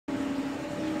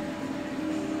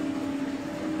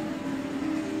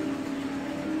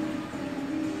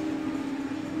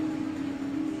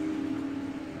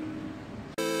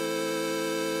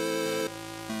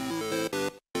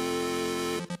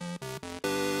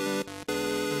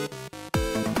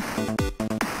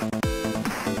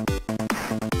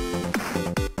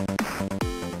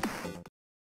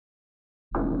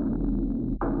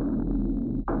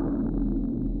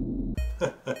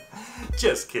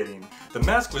kidding. The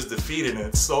mask was defeated and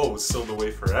its soul was sealed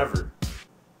away forever.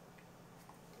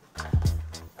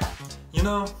 You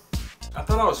know, I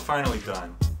thought I was finally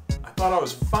done. I thought I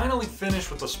was finally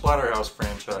finished with the Splatterhouse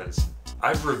franchise.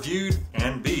 I've reviewed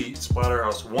and beat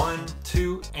Splatterhouse 1,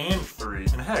 2, and 3,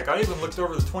 and heck, I even looked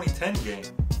over the 2010 game.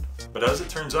 But as it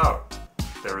turns out,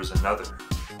 there is another.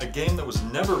 A game that was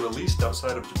never released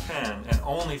outside of Japan and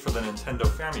only for the Nintendo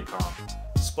Famicom.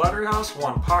 Splatterhouse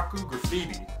Wanpaku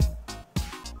Graffiti.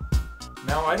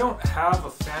 Now, I don't have a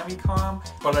Famicom,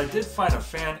 but I did find a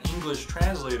fan English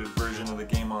translated version of the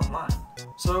game online.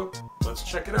 So, let's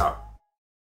check it out.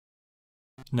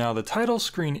 Now, the title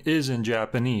screen is in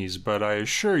Japanese, but I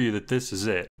assure you that this is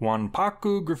it.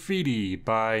 Wanpaku Graffiti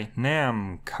by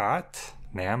Namco?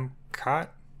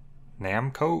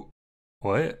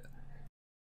 What?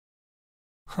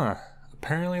 Huh,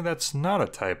 apparently that's not a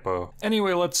typo.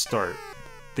 Anyway, let's start.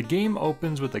 The game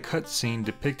opens with a cutscene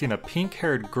depicting a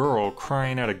pink-haired girl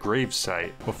crying at a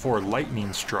gravesite before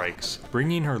lightning strikes,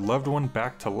 bringing her loved one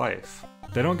back to life.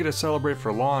 They don't get to celebrate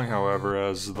for long, however,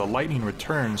 as the lightning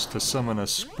returns to summon a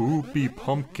spoopy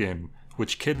pumpkin,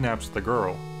 which kidnaps the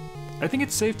girl. I think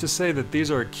it's safe to say that these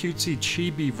are cutesy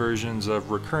chibi versions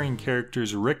of recurring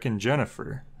characters Rick and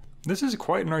Jennifer. This is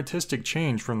quite an artistic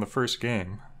change from the first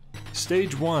game.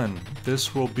 Stage 1.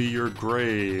 This will be your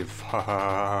grave.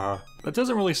 Haha. That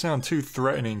doesn't really sound too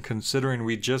threatening considering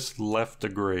we just left a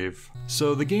grave.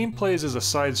 So the game plays as a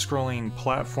side-scrolling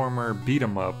platformer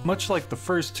beat-em-up, much like the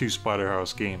first two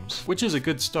Splatterhouse games, which is a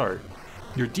good start.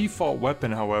 Your default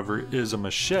weapon, however, is a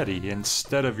machete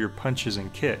instead of your punches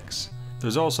and kicks.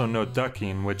 There's also no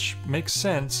ducking, which makes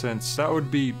sense since that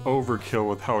would be overkill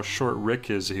with how short Rick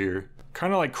is here.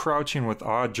 Kinda like crouching with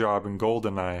Oddjob and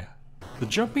GoldenEye. The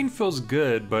jumping feels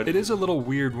good, but it is a little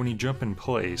weird when you jump in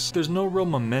place. There's no real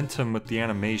momentum with the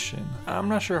animation. I'm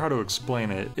not sure how to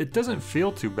explain it. It doesn't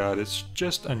feel too bad, it's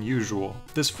just unusual.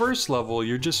 This first level,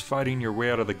 you're just fighting your way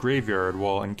out of the graveyard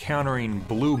while encountering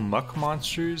blue muck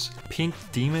monsters, pink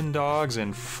demon dogs,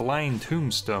 and flying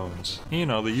tombstones. You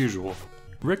know, the usual.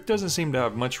 Rick doesn't seem to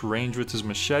have much range with his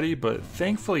machete, but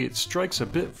thankfully it strikes a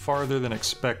bit farther than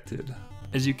expected.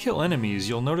 As you kill enemies,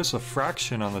 you'll notice a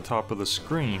fraction on the top of the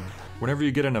screen. Whenever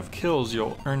you get enough kills,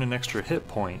 you'll earn an extra hit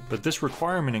point, but this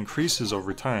requirement increases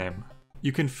over time.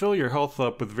 You can fill your health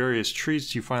up with various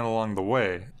treats you find along the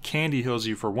way. Candy heals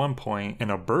you for 1 point,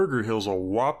 and a burger heals a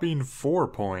whopping 4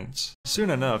 points. Soon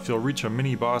enough, you'll reach a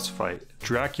mini boss fight,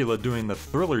 Dracula doing the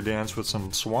Thriller dance with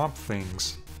some swamp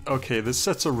things. Okay, this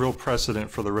sets a real precedent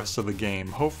for the rest of the game.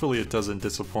 Hopefully it doesn't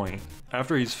disappoint.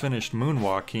 After he's finished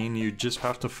moonwalking, you just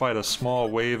have to fight a small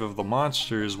wave of the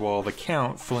monsters while the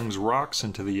Count flings rocks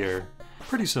into the air.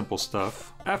 Pretty simple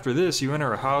stuff. After this, you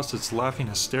enter a house that's laughing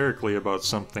hysterically about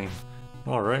something.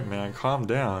 Alright man, calm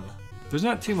down. There's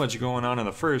not too much going on in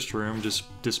the first room, just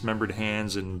dismembered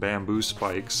hands and bamboo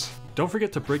spikes. Don't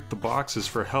forget to break the boxes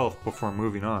for health before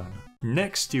moving on.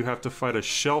 Next, you have to fight a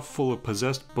shelf full of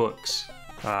possessed books.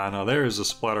 Ah, now there is a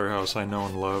Splatterhouse I know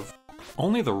and love.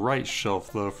 Only the right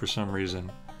shelf though for some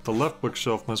reason. The left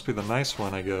bookshelf must be the nice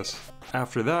one, I guess.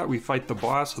 After that, we fight the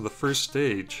boss of the first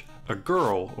stage. A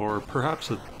girl, or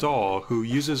perhaps a doll, who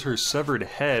uses her severed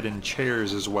head and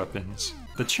chairs as weapons.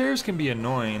 The chairs can be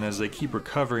annoying as they keep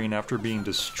recovering after being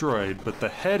destroyed, but the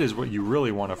head is what you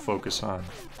really want to focus on.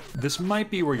 This might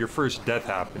be where your first death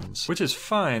happens, which is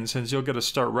fine since you'll get to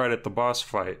start right at the boss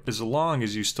fight, as long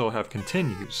as you still have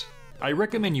continues. I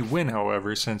recommend you win,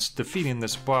 however, since defeating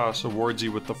this boss awards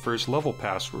you with the first level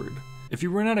password. If you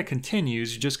run out of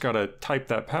continues, you just gotta type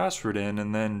that password in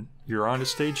and then you're on to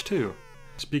stage 2.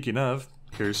 Speaking of,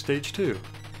 here's stage 2.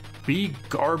 Be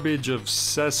garbage of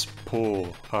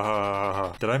cesspool.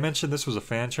 Did I mention this was a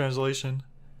fan translation?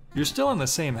 You're still in the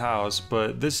same house,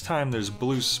 but this time there's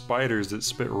blue spiders that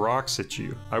spit rocks at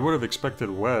you. I would have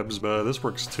expected webs, but this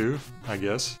works too, I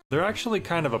guess. They're actually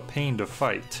kind of a pain to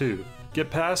fight too. Get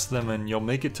past them and you'll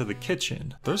make it to the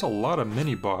kitchen. There's a lot of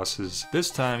mini-bosses. This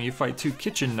time you fight 2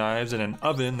 kitchen knives and an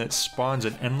oven that spawns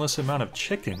an endless amount of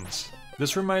chickens.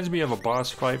 This reminds me of a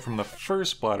boss fight from the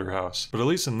first Splatterhouse, but at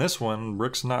least in this one,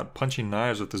 Rick's not punching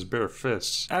knives with his bare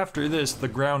fists. After this, the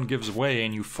ground gives way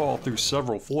and you fall through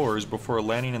several floors before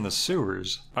landing in the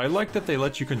sewers. I like that they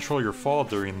let you control your fall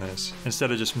during this,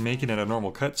 instead of just making it a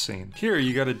normal cutscene. Here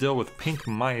you gotta deal with pink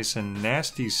mice and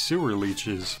nasty sewer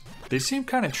leeches. They seem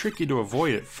kinda tricky to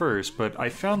avoid at first, but I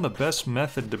found the best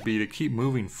method to be to keep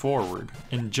moving forward,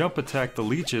 and jump attack the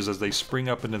leeches as they spring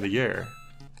up into the air.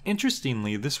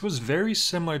 Interestingly, this was very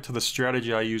similar to the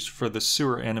strategy I used for the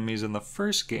sewer enemies in the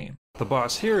first game. The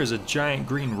boss here is a giant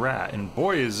green rat, and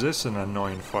boy is this an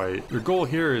annoying fight. Your goal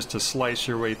here is to slice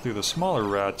your way through the smaller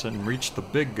rats and reach the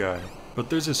big guy. but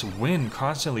there's this wind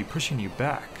constantly pushing you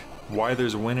back. Why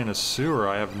there's wind in a sewer,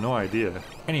 I have no idea.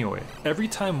 Anyway, every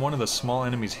time one of the small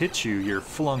enemies hits you, you're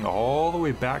flung all the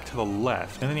way back to the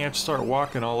left, and then you have to start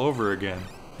walking all over again.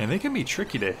 And they can be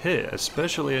tricky to hit,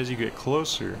 especially as you get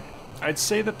closer. I'd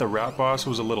say that the rat boss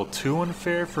was a little too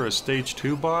unfair for a stage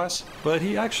 2 boss, but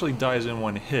he actually dies in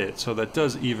one hit, so that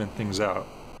does even things out.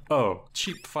 Oh,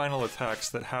 cheap final attacks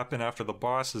that happen after the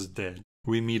boss is dead.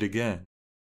 We meet again.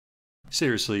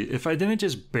 Seriously, if I didn't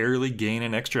just barely gain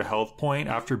an extra health point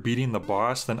after beating the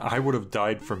boss, then I would have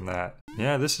died from that.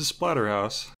 Yeah, this is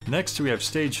Splatterhouse. Next we have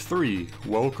stage 3,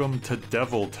 Welcome to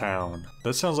Devil Town.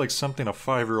 That sounds like something a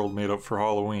 5-year-old made up for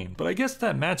Halloween, but I guess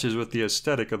that matches with the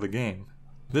aesthetic of the game.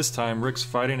 This time, Rick's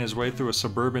fighting his way through a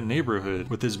suburban neighborhood,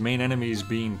 with his main enemies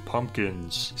being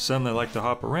pumpkins. Some that like to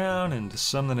hop around, and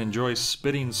some that enjoy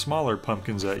spitting smaller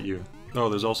pumpkins at you. Oh,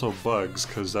 there's also bugs,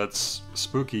 cause that's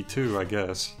spooky too, I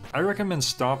guess. I recommend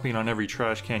stomping on every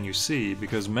trash can you see,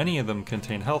 because many of them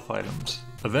contain health items.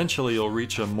 Eventually you'll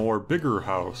reach a bigger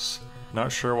house.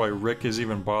 Not sure why Rick is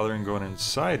even bothering going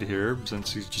inside here,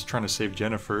 since he's just trying to save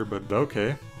Jennifer, but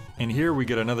okay. And here we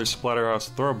get another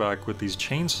Splatterhouse throwback with these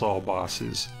chainsaw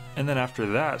bosses. And then after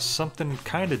that, something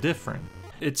kinda different.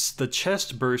 It's the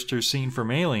chest burster scene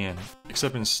from Alien,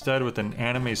 except instead with an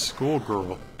anime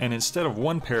schoolgirl. And instead of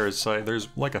one parasite, there's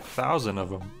like 1,000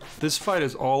 of them. This fight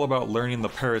is all about learning the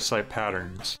parasite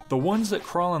patterns. The ones that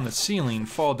crawl on the ceiling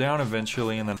fall down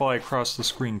eventually and then fly across the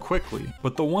screen quickly,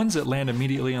 but the ones that land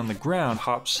immediately on the ground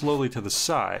hop slowly to the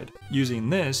side.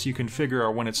 Using this, you can figure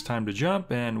out when it's time to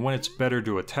jump and when it's better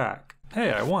to attack.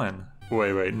 Hey, I won.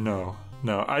 Wait, no.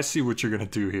 No, I see what you're gonna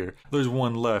do here. There's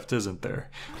one left, isn't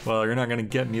there? Well, you're not gonna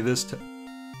get me this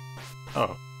time.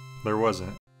 Oh, there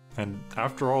wasn't. And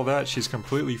after all that, she's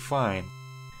completely fine.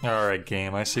 Alright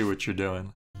game, I see what you're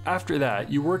doing. After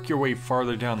that, you work your way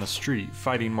farther down the street,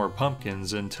 fighting more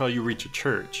pumpkins until you reach a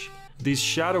church. These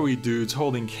shadowy dudes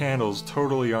holding candles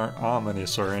totally aren't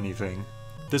ominous or anything.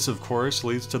 This of course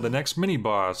leads to the next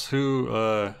mini-boss,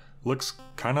 who, looks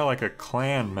kinda like a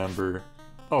clan member.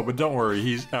 Oh, but don't worry,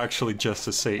 he's actually just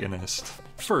a Satanist.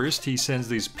 First, he sends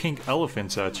these pink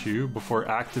elephants at you before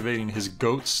activating his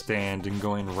goat stand and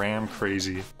going ram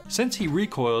crazy. Since he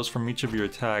recoils from each of your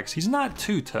attacks, he's not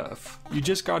too tough. You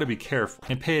just gotta be careful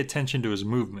and pay attention to his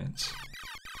movements.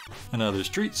 Another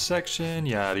street section,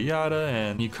 yada yada,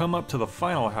 and you come up to the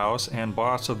final house and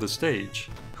boss of the stage.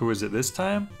 Who is it this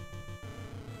time?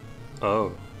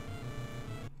 Oh.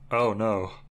 Oh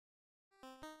no.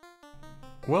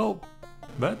 Well,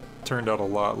 that turned out a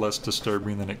lot less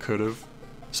disturbing than it could have.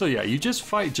 So yeah, you just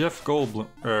fight Jeff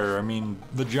Goldblum,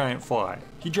 the giant fly.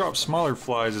 He drops smaller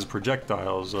flies as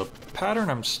projectiles, a pattern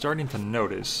I'm starting to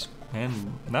notice,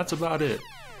 and that's about it.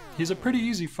 He's a pretty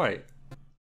easy fight.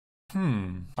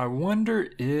 I wonder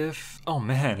if... Oh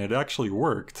man, it actually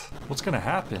worked. What's gonna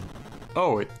happen?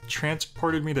 Oh, it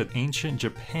transported me to ancient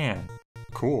Japan.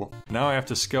 Cool. Now I have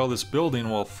to scale this building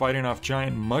while fighting off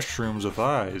giant mushrooms with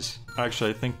eyes.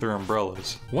 Actually, I think they're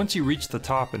umbrellas. Once you reach the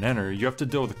top and enter, you have to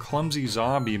deal with clumsy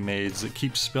zombie maids that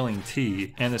keep spilling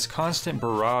tea, and this constant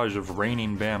barrage of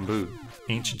raining bamboo.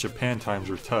 Ancient Japan times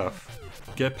were tough.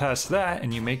 Get past that,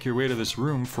 and you make your way to this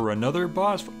room for another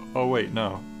boss. Oh wait,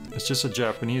 no. It's just a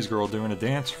Japanese girl doing a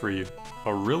dance for you.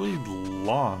 A really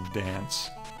long dance.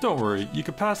 Don't worry, you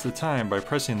can pass the time by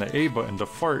pressing the A button to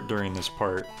fart during this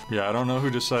part. Yeah, I don't know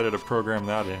who decided to program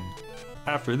that in.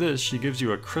 After this, she gives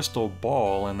you a crystal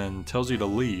ball and then tells you to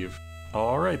leave.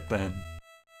 Alright then.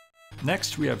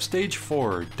 Next we have stage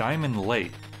 4, Diamond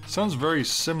Lake. Sounds very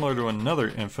similar to another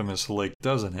infamous lake,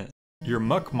 doesn't it? Your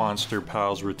muck monster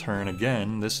pals return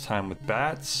again, this time with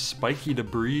bats, spiky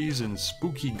debris, and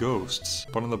spooky ghosts.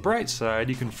 But on the bright side,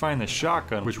 you can find the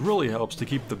shotgun, which really helps to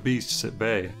keep the beasts at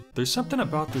bay. There's something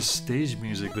about this stage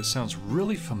music that sounds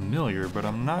really familiar, but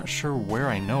I'm not sure where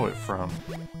I know it from.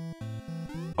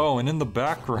 Oh, and in the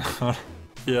background,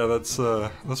 yeah,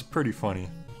 that's pretty funny.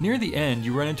 Near the end,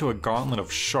 you run into a gauntlet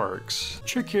of sharks. The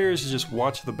trick here is to just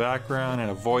watch the background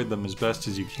and avoid them as best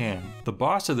as you can. The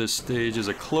boss of this stage is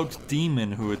a cloaked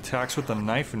demon who attacks with a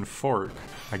knife and fork.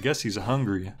 I guess he's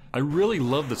hungry. I really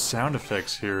love the sound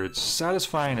effects here. It's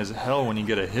satisfying as hell when you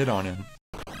get a hit on him.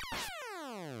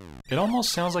 It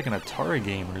almost sounds like an Atari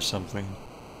game or something.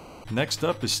 Next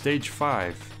up is stage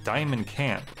 5, Diamond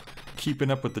Camp.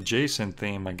 Keeping up with the Jason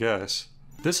theme, I guess.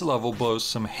 This level boasts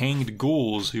some hanged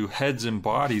ghouls whose heads and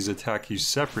bodies attack you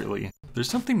separately. There's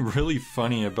something really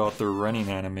funny about their running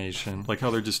animation, like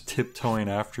how they're just tiptoeing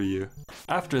after you.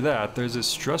 After that, there's this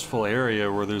stressful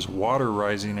area where there's water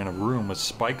rising in a room with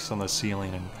spikes on the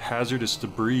ceiling and hazardous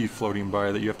debris floating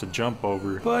by that you have to jump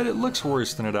over, but it looks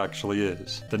worse than it actually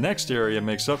is. The next area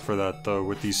makes up for that though,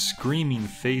 with these screaming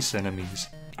face enemies.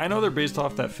 I know they're based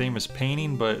off that famous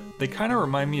painting, but they kinda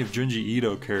remind me of Junji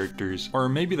Ito characters, or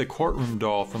maybe the courtroom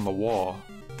doll from The Wall.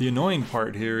 The annoying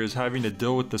part here is having to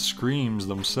deal with the screams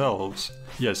themselves.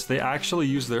 Yes, they actually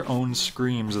use their own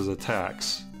screams as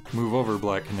attacks. Move over,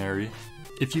 Black Canary.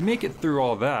 If you make it through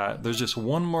all that, there's just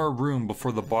one more room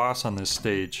before the boss on this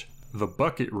stage. The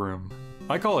bucket room.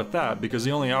 I call it that because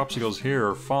the only obstacles here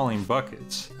are falling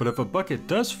buckets. But if a bucket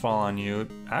does fall on you,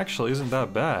 it actually isn't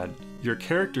that bad. Your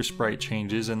character sprite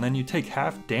changes and then you take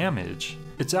half damage.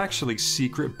 It's actually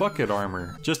secret bucket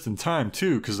armor. Just in time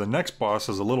too, because the next boss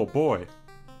is a little boy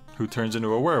who turns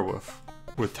into a werewolf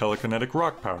with telekinetic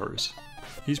rock powers.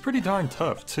 He's pretty darn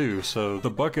tough too, so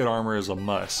the bucket armor is a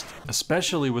must.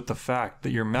 Especially with the fact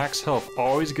that your max health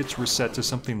always gets reset to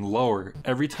something lower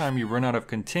every time you run out of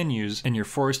continues and you're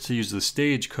forced to use the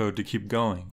stage code to keep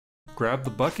going. Grab the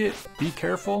bucket, be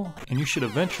careful, and you should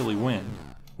eventually win.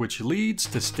 Which leads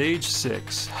to stage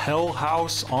 6, Hell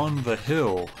House on the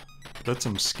Hill. That's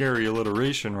some scary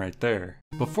alliteration right there.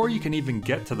 Before you can even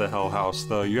get to the Hell House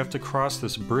though, you have to cross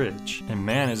this bridge. And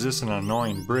man, is this an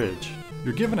annoying bridge.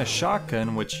 You're given a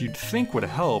shotgun, which you'd think would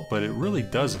help, but it really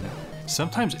doesn't.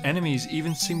 Sometimes enemies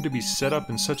even seem to be set up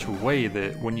in such a way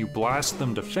that when you blast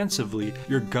them defensively,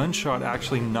 your gunshot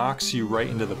actually knocks you right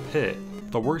into the pit.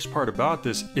 The worst part about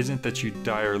this isn't that you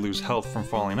die or lose health from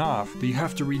falling off, but you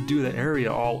have to redo the area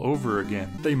all over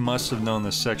again. They must have known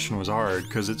this section was hard,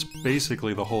 because it's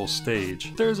basically the whole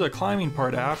stage. There's a climbing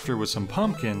part after with some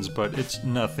pumpkins, but it's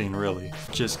nothing really.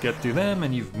 Just get through them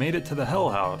and you've made it to the Hell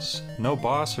House. No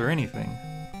boss or anything.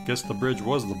 Guess the bridge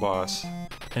was the boss.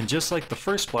 And just like the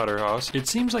first Splatterhouse, it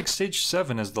seems like stage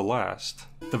 7 is the last.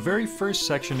 The very first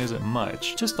section isn't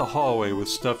much, just a hallway with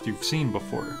stuff you've seen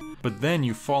before. But then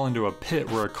you fall into a pit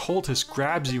where a cultist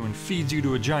grabs you and feeds you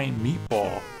to a giant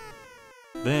meatball.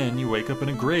 Then you wake up in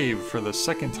a grave for the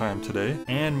second time today,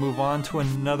 and move on to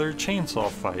another chainsaw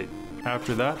fight.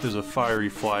 After that there's a fiery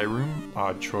fly room,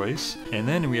 odd choice, and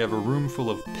then we have a room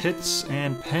full of pits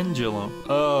and pendulum.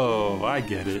 Oh, I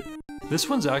get it. This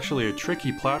one's actually a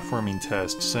tricky platforming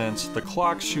test since the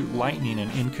clocks shoot lightning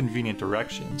in inconvenient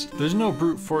directions. There's no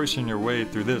brute forcing your way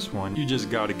through this one, you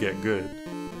just gotta get good.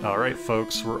 Alright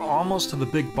folks, we're almost to the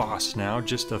big boss now,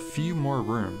 just a few more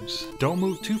rooms. Don't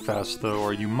move too fast though,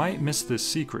 or you might miss this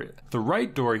secret. The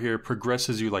right door here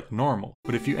progresses you like normal,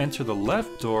 but if you enter the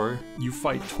left door, you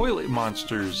fight toilet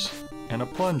monsters and a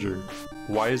plunger.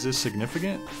 Why is this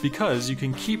significant? Because you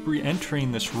can keep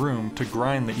re-entering this room to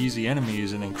grind the easy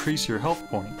enemies and increase your health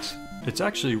points. It's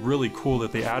actually really cool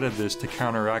that they added this to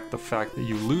counteract the fact that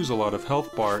you lose a lot of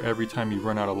health bar every time you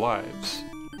run out of lives.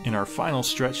 In our final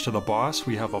stretch to the boss,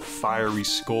 we have a fiery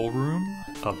skull room,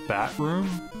 a bat room,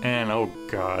 and oh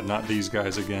god, not these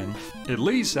guys again. At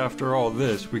least after all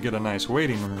this, we get a nice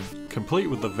waiting room, complete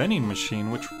with the vending machine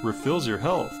which refills your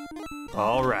health.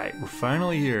 Alright, we're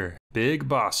finally here. Big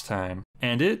boss time.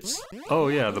 And it's... oh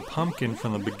yeah, the pumpkin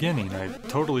from the beginning. I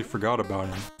totally forgot about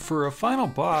him. For a final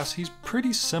boss, he's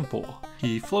pretty simple.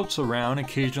 He floats around,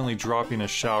 occasionally dropping a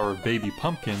shower of baby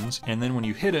pumpkins, and then when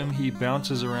you hit him, he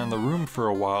bounces around the room for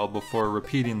a while before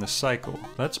repeating the cycle.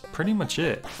 That's pretty much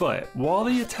it. But while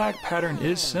the attack pattern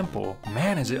is simple,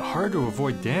 man is it hard to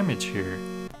avoid damage here.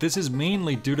 This is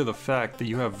mainly due to the fact that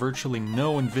you have virtually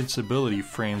no invincibility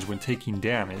frames when taking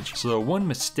damage, so one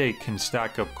mistake can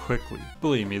stack up quickly.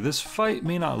 Believe me, this fight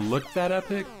may not look that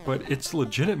epic, but it's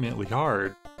legitimately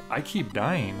hard. I keep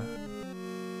dying.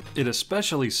 It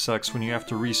especially sucks when you have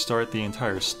to restart the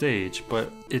entire stage,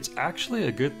 but it's actually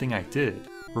a good thing I did.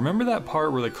 Remember that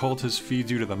part where the cultist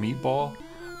feeds you to the meatball?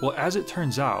 Well, as it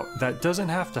turns out, that doesn't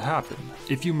have to happen.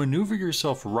 If you maneuver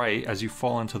yourself right as you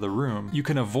fall into the room, you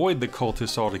can avoid the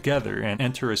cultists altogether and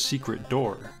enter a secret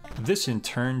door. This in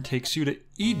turn takes you to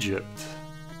Egypt.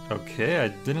 Okay, I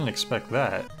didn't expect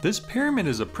that. This pyramid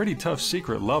is a pretty tough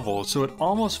secret level, so it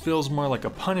almost feels more like a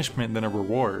punishment than a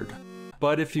reward.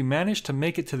 But if you manage to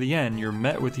make it to the end, you're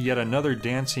met with yet another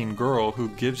dancing girl who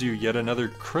gives you yet another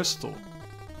crystal.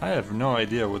 I have no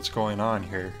idea what's going on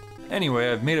here.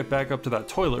 Anyway, I've made it back up to that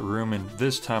toilet room, and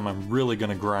this time I'm really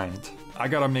gonna grind. I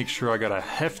gotta make sure I got a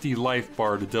hefty life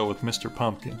bar to deal with Mr.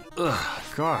 Pumpkin. Ugh,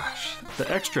 gosh. The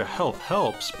extra health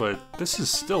helps, but this is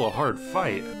still a hard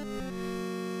fight.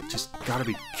 Just gotta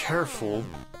be careful.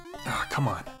 Ah, come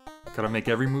on. Gotta make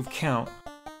every move count.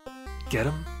 Get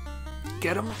him.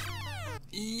 Get him.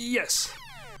 Yes!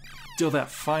 deal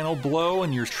that final blow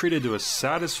and you're treated to a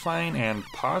satisfying and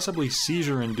possibly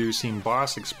seizure-inducing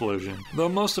boss explosion, though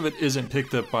most of it isn't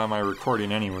picked up by my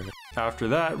recording anyway. After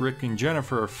that, Rick and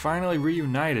Jennifer are finally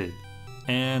reunited.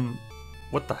 And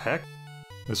what the heck?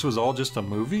 This was all just a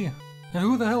movie? And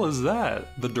who the hell is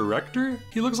that? The director?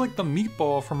 He looks like the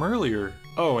meatball from earlier.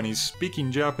 Oh, and he's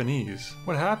speaking Japanese.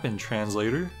 What happened,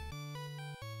 translator?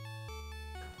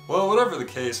 Well, whatever the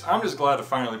case, I'm just glad to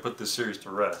finally put this series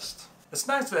to rest. It's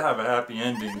nice to have a happy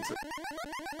ending to...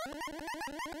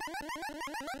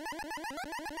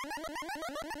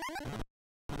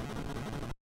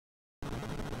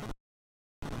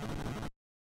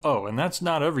 Oh, and that's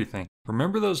not everything.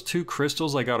 Remember those 2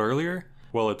 crystals I got earlier?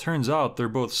 Well, it turns out they're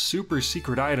both super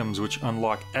secret items which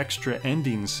unlock extra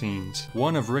ending scenes.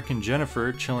 One of Rick and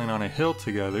Jennifer chilling on a hill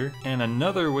together, and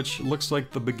another which looks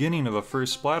like the beginning of the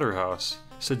first Splatterhouse,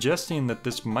 suggesting that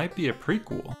this might be a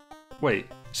prequel. Wait,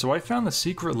 so I found the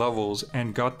secret levels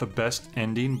and got the best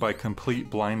ending by complete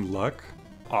blind luck?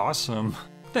 Awesome.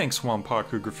 Thanks,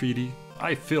 Wanpaku Graffiti.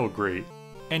 I feel great.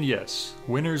 And yes,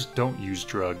 winners don't use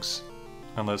drugs.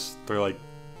 Unless they're like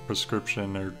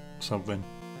prescription or something.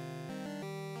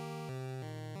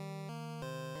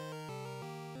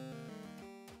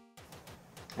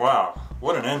 Wow,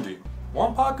 what an ending.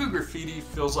 Wanpaku Graffiti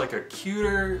feels like a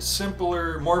cuter,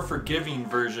 simpler, more forgiving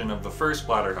version of the first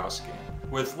Splatterhouse game,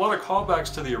 with a lot of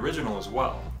callbacks to the original as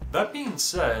well. That being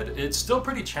said, it's still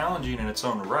pretty challenging in its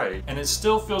own right, and it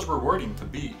still feels rewarding to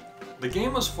beat. The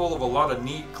game was full of a lot of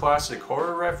neat classic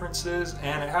horror references,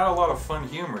 and it had a lot of fun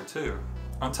humor too.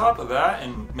 On top of that,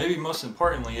 and maybe most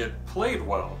importantly, it played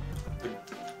well. The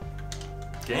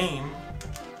game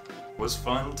was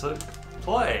fun to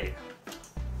play.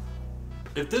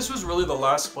 If this was really the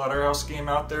last Splatterhouse game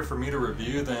out there for me to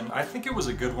review, then I think it was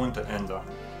a good one to end on.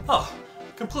 Oh,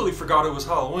 completely forgot it was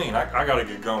Halloween. I gotta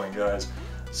get going, guys.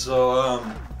 So,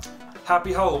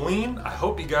 happy Halloween. I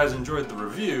hope you guys enjoyed the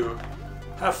review.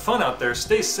 Have fun out there,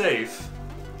 stay safe.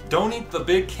 Don't eat the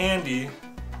big candy.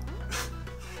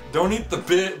 Don't eat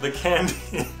the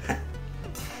candy.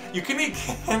 You can eat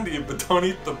candy, but don't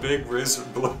eat the big razor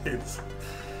blades.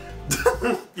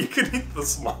 You can eat the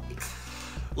small.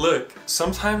 Look,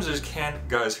 sometimes there's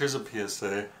guys, here's a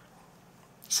PSA.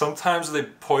 Sometimes they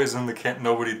poison the can.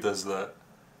 Nobody does that.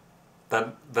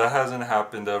 That hasn't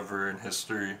happened ever in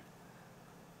history.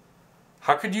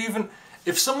 How could you even...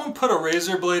 If someone put a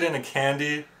razor blade in a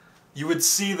candy, you would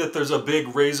see that there's a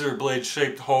big razor blade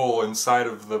shaped hole inside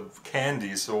of the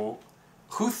candy, so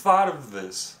who thought of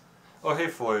this? Oh, hey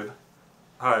Floyd.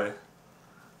 Hi.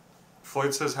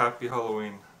 Floyd says happy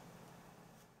Halloween.